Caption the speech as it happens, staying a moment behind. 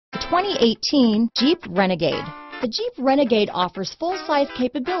2018 Jeep Renegade. The Jeep Renegade offers full-size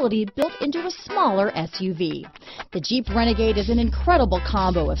capability built into a smaller SUV. The Jeep Renegade is an incredible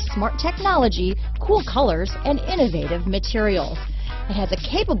combo of smart technology, cool colors, and innovative materials. It has a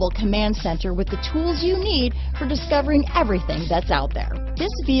capable command center with the tools you need for discovering everything that's out there.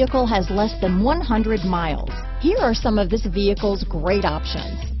 This vehicle has less than 100 miles. Here are some of this vehicle's great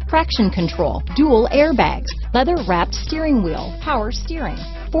options: traction control, dual airbags, leather-wrapped steering wheel, power steering,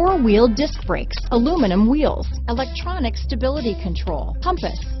 four-wheel disc brakes, aluminum wheels, electronic stability control,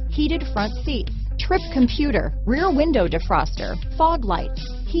 compass, heated front seats, trip computer, rear window defroster, fog lights,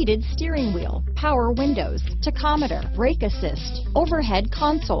 heated steering wheel, power windows, tachometer, brake assist, overhead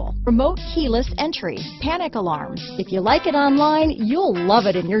console, remote keyless entry, panic alarm. If you like it online, you'll love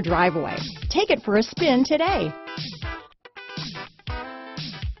it in your driveway. Take it for a spin today.